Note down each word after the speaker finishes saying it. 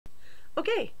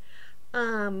Okay,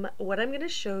 what I'm going to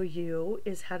show you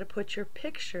is how to put your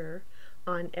picture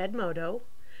on Edmodo.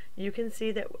 You can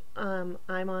see that I'm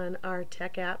on our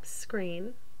Tech Apps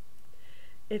screen.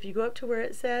 If you go up to where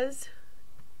it says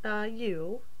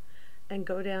You and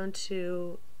go down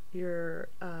to your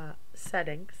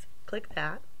settings, click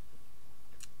that.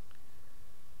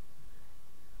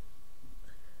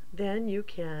 Then you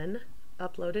can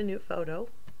upload a new photo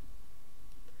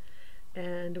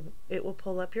and it will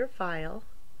pull up your file.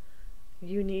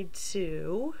 You need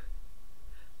to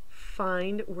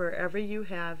find wherever you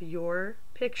have your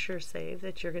picture saved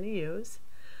that you're going to use.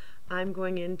 I'm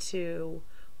going into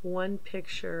one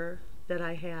picture that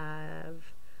I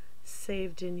have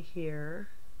saved in here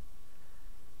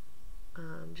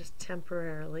just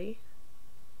temporarily,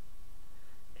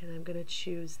 and I'm going to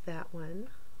choose that one.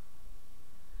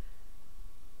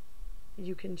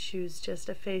 You can choose just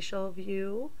a facial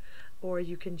view, or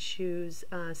you can choose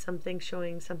something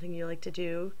showing something you like to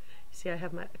do. See, I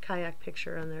have my kayak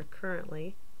picture on there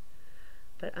currently,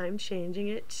 but I'm changing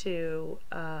it to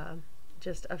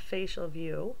just a facial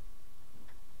view.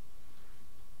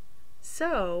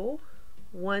 So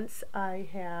once I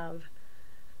have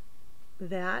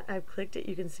that, I've clicked it,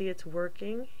 you can see it's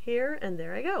working here, and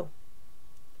there I go.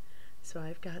 So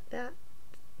I've got that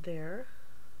there.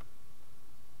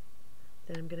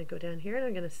 Then I'm going to go down here and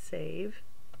I'm going to save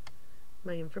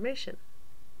my information.